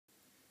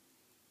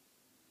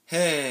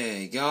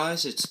Hey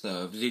guys, it's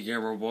the Video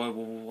Gamer Boy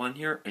 1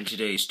 here, and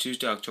today is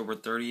Tuesday, October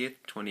 30th,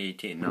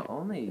 2018. Not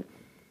only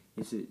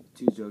is it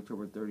Tuesday,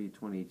 October 30th,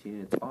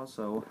 2018, it's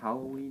also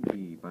Halloween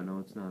Eve. I know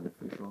it's not an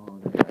official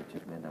holiday, I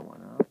just made that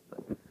one up,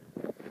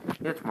 but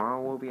yeah,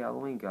 tomorrow will be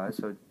Halloween, guys.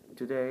 So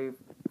today,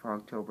 for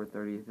October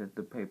 30th, at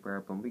the paper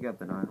airplane, we got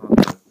the Nighthawk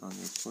on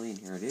the screen.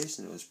 Here it is,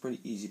 and it was pretty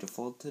easy to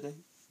fold today,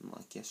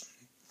 unlike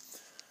yesterday.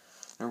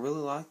 I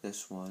really like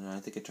this one, and I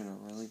think it turned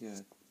out really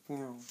good.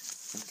 And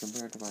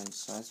compared to my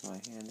size of my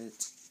hand,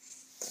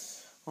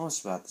 it's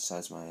almost about the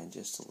size of my hand,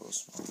 just a little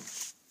smaller.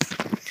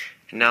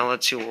 And now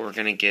let's see what we're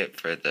going to get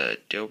for the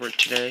Dilbert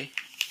today.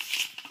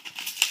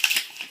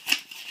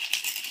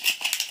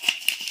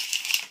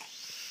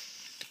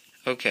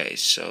 Okay,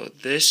 so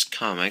this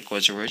comic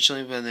was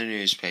originally by the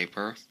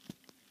newspaper.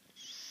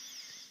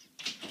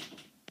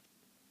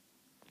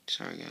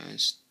 Sorry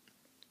guys,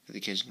 for the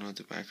kids know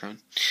the background.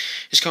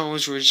 This comic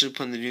was originally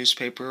put in the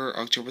newspaper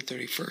October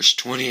 31st,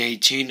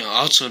 2018,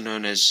 also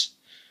known as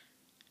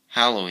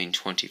Halloween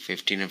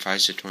 2015, and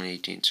Five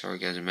 2018. Sorry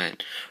guys, I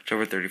meant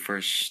October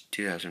 31st,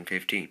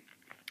 2015. Here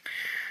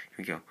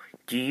we go.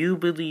 Do you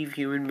believe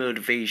human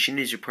motivation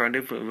is a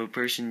product of a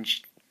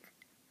person's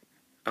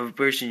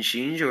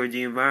genes or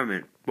the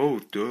environment?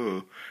 Both,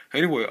 duh.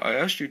 Anyway, I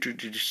asked you to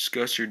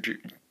discuss your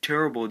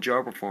terrible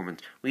job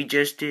performance. We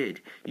just did.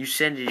 You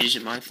said it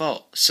isn't my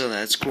fault, so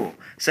that's cool.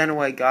 So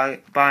anyway,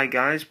 bye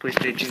guys. Please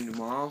stay tuned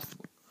tomorrow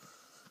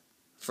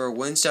for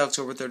Wednesday,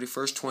 October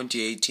 31st,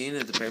 2018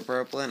 at the paper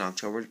airplane.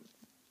 October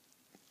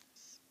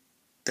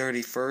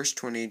 31st,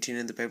 2018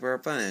 at the paper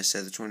airplane. I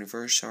said the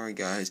 21st. Sorry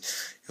guys.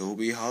 It will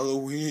be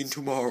Halloween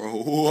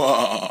tomorrow.